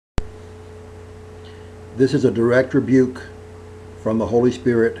This is a direct rebuke from the Holy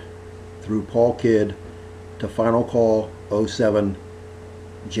Spirit through Paul Kidd to Finalcall07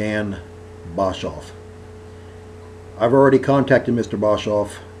 Jan Boshoff. I've already contacted Mr.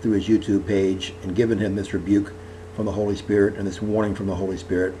 Boshoff through his YouTube page and given him this rebuke from the Holy Spirit and this warning from the Holy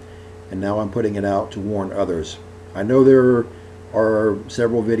Spirit, and now I'm putting it out to warn others. I know there are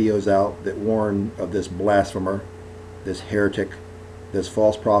several videos out that warn of this blasphemer, this heretic, this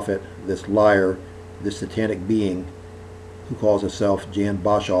false prophet, this liar, this satanic being who calls himself Jan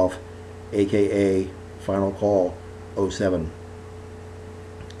Boshoff, aka Finalcall07.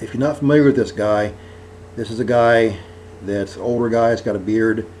 If you're not familiar with this guy, this is a guy that's an older guy, he's got a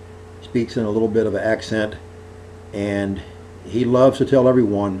beard, speaks in a little bit of an accent, and he loves to tell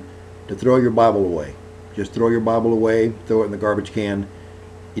everyone to throw your Bible away. Just throw your Bible away, throw it in the garbage can.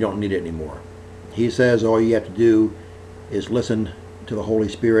 You don't need it anymore. He says all you have to do is listen to the Holy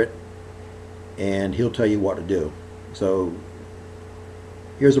Spirit and he'll tell you what to do. So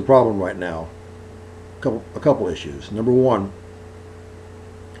here's the problem right now. A couple issues. Number one,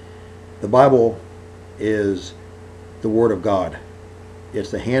 the Bible is the Word of God.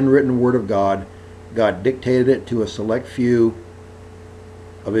 It's the handwritten Word of God. God dictated it to a select few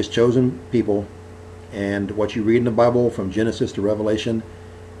of His chosen people, and what you read in the Bible from Genesis to Revelation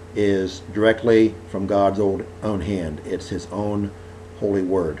is directly from God's own hand. It's His own holy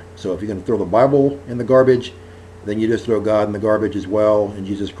Word. So if you're going to throw the Bible in the garbage, then you just throw God in the garbage as well, and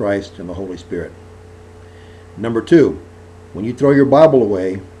Jesus Christ and the Holy Spirit. Number two, when you throw your Bible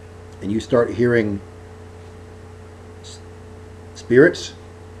away and you start hearing spirits,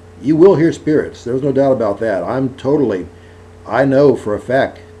 you will hear spirits. There's no doubt about that. I know for a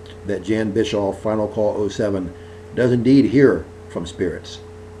fact that Jan Boshoff, Finalcall07, does indeed hear from spirits.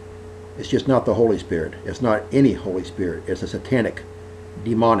 It's just not the Holy Spirit. It's not any Holy Spirit. It's a satanic,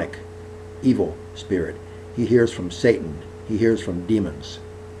 demonic, evil spirit. He hears from Satan. He hears from demons,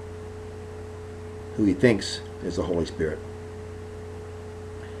 who he thinks is the Holy Spirit.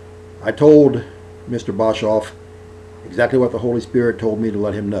 I told Mr. Boshoff exactly what the Holy Spirit told me to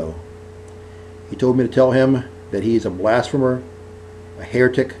let him know. He told me to tell him that he's a blasphemer, a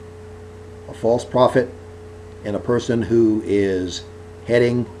heretic, a false prophet, and a person who is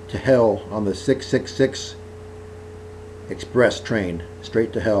heading to hell on the 666 express train,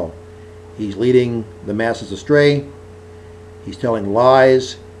 straight to hell. He's leading the masses astray. He's telling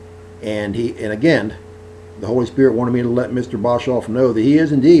lies, and again, the Holy Spirit wanted me to let Mr. Boshoff know that he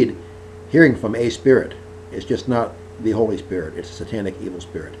is indeed hearing from a spirit. It's just not the Holy Spirit. It's a satanic evil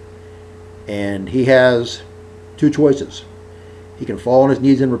spirit. And he has two choices. He can fall on his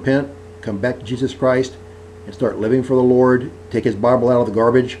knees and repent, come back to Jesus Christ, and start living for the Lord, take his Bible out of the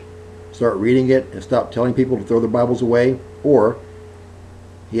garbage, start reading it, and stop telling people to throw their Bibles away. Or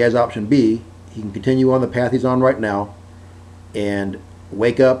he has option B. He can continue on the path he's on right now and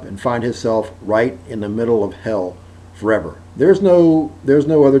wake up and find himself right in the middle of hell forever. There's no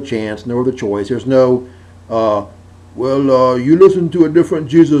other chance, no other choice. There's no, you listen to a different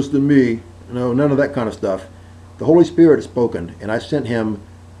Jesus than me. No, none of that kind of stuff. The Holy Spirit has spoken, and I sent him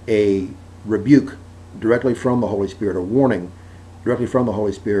a rebuke directly from the Holy Spirit, a warning directly from the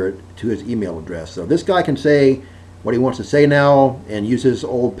Holy Spirit to his email address. So this guy can say what he wants to say now and use his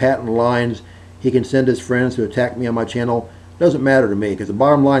old patent lines. He can send his friends to attack me on my channel. Doesn't matter to me, because the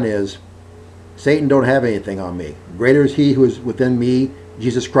bottom line is Satan don't have anything on me. Greater is he who is within me,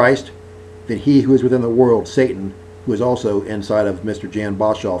 Jesus Christ, than he who is within the world, Satan, who is also inside of Mr. Jan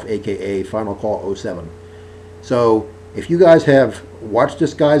Boshoff, aka Finalcall07. So if you guys have watched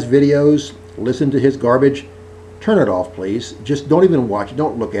this guy's videos, listened to his garbage, turn it off, please. Just don't even watch it.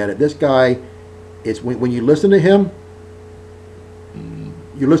 Don't look at it. This guy, when you listen to him,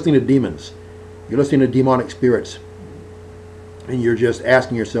 you're listening to demons. You're listening to demonic spirits. And you're just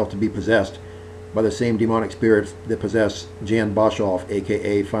asking yourself to be possessed by the same demonic spirits that possess Jan Boshoff,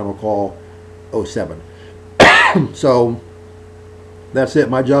 aka Finalcall07. So that's it.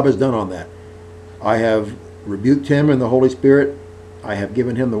 My job is done on that. I have rebuked him in the Holy Spirit. I have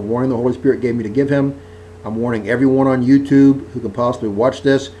given him the warning the Holy Spirit gave me to give him. I'm warning everyone on YouTube who can possibly watch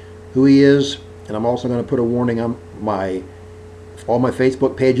this who he is, and I'm also going to put a warning on all my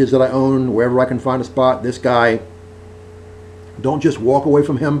Facebook pages that I own, wherever I can find a spot. This guy, don't just walk away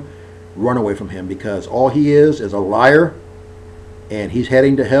from him, run away from him, because all he is a liar, and he's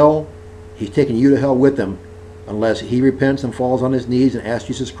heading to hell. He's taking you to hell with him unless he repents and falls on his knees and asks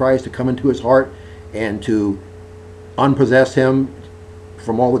Jesus Christ to come into his heart and to unpossess him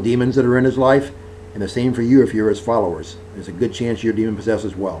from all the demons that are in his life. And the same for you if you're his followers. There's a good chance you're demon possessed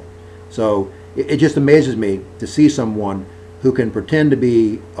as well. So it just amazes me to see someone who can pretend to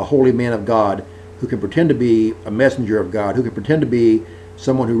be a holy man of God, who can pretend to be a messenger of God, who can pretend to be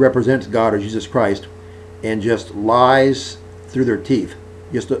someone who represents God or Jesus Christ, and just lies through their teeth.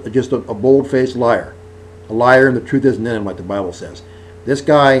 Just a bold-faced liar. A liar, and the truth isn't in him, like the Bible says. This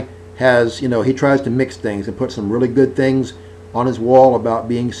guy has, he tries to mix things and put some really good things on his wall about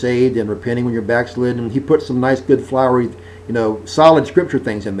being saved and repenting when you're backslidden. And he puts some nice, good, flowery, solid scripture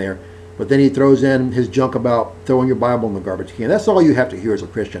things in there. But then he throws in his junk about throwing your Bible in the garbage can. That's all you have to hear as a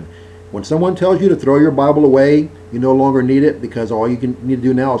Christian. When someone tells you to throw your Bible away, you no longer need it, because all you need to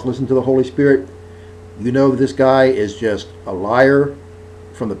do now is listen to the Holy Spirit. You know that this guy is just a liar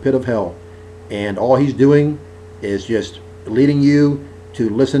from the pit of hell. And all he's doing is just leading you to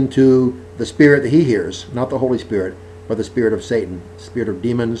listen to the spirit that he hears, not the Holy Spirit, but the spirit of Satan, the spirit of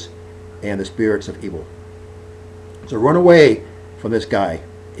demons, and the spirits of evil. So run away from this guy.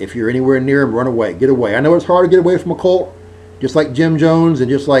 If you're anywhere near him, run away. Get away. I know it's hard to get away from a cult, just like Jim Jones and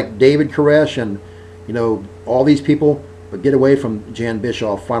just like David Koresh and, all these people, but get away from Jan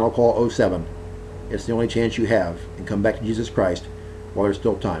Boshoff, Finalcall07. It's the only chance you have, and come back to Jesus Christ while there's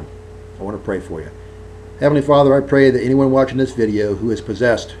still time. I want to pray for you. Heavenly Father, I pray that anyone watching this video who is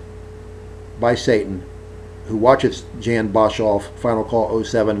possessed by Satan, who watches Jan Boshoff,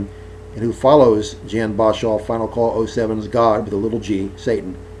 Finalcall07, and who follows Jan Boshoff, Finalcall07's God with a little g,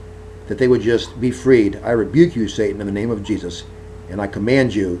 Satan, that they would just be freed. I rebuke you, Satan, in the name of Jesus, and I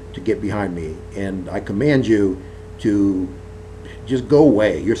command you to get behind me, and I command you to just go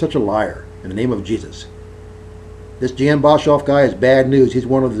away. You're such a liar, in the name of Jesus. This Jan Boshoff guy is bad news. He's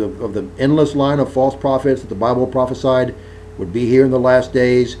one of the endless line of false prophets that the Bible prophesied would be here in the last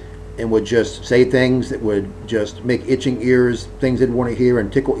days, and would just say things that would just make itching ears, things they'd want to hear,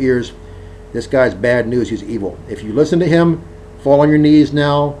 and tickle ears. This guy's bad news. He's evil. If you listen to him, fall on your knees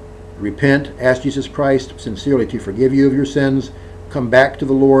now, repent, ask Jesus Christ sincerely to forgive you of your sins, come back to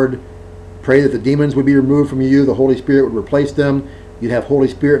the Lord, pray that the demons would be removed from you, the Holy Spirit would replace them, you'd have Holy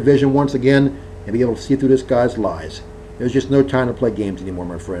Spirit vision once again, and be able to see through this guy's lies. There's just no time to play games anymore,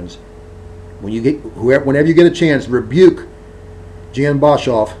 my friends. Whenever you get a chance, rebuke Jan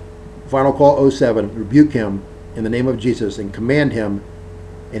Boshoff, Finalcall07, rebuke him in the name of Jesus, and command him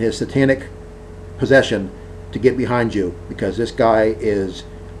in his satanic possession to get behind you, because this guy is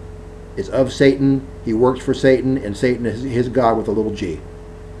of Satan. He works for Satan, and Satan is his God with a little g.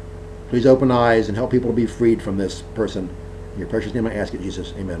 Please open eyes and help people to be freed from this person. In your precious name I ask it,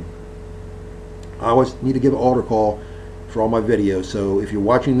 Jesus. Amen. I always need to give an altar call for all my videos, so if you're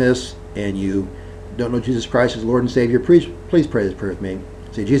watching this and you don't know Jesus Christ as Lord and Savior, please pray this prayer with me.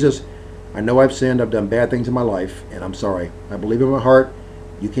 Say, Jesus, I know I've sinned, I've done bad things in my life, and I'm sorry. I believe in my heart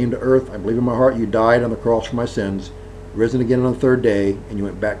you came to earth. I believe in my heart you died on the cross for my sins, risen again on the third day, and you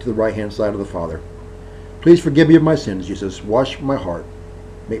went back to the right-hand side of the Father. Please forgive me of my sins, Jesus. Wash my heart.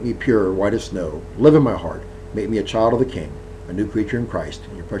 Make me pure, white as snow. Live in my heart. Make me a child of the King, a new creature in Christ.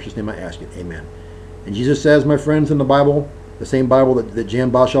 In your precious name I ask it. Amen. And Jesus says, my friends, in the Bible, the same Bible that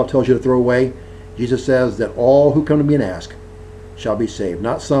Jan Boshoff tells you to throw away, Jesus says that all who come to me and ask shall be saved.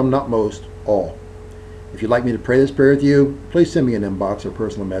 Not some, not most, all. If you'd like me to pray this prayer with you, please send me an inbox or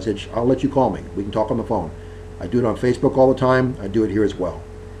personal message. I'll let you call me. We can talk on the phone. I do it on Facebook all the time. I do it here as well.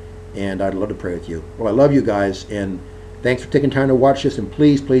 And I'd love to pray with you. Well, I love you guys, and thanks for taking time to watch this. And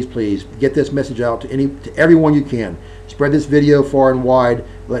please, please, please get this message out to everyone you can. Spread this video far and wide.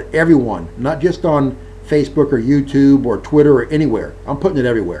 Let everyone, not just on Facebook or YouTube or Twitter or anywhere. I'm putting it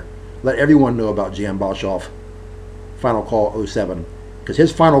everywhere. Let everyone know about Jan Boshoff, Finalcall07, because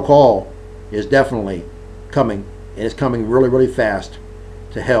his final call is definitely coming, and it's coming really, really fast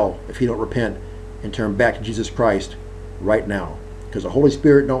to hell if you don't repent and turn back to Jesus Christ right now. Because the Holy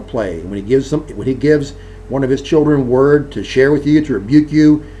Spirit don't play. And when he gives one of his children word to share with you, to rebuke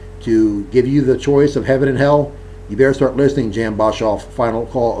you, to give you the choice of heaven and hell, you better start listening, Jan Boshoff,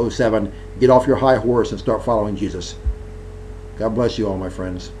 Finalcall07. Get off your high horse and start following Jesus. God bless you all, my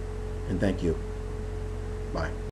friends, and thank you. Bye.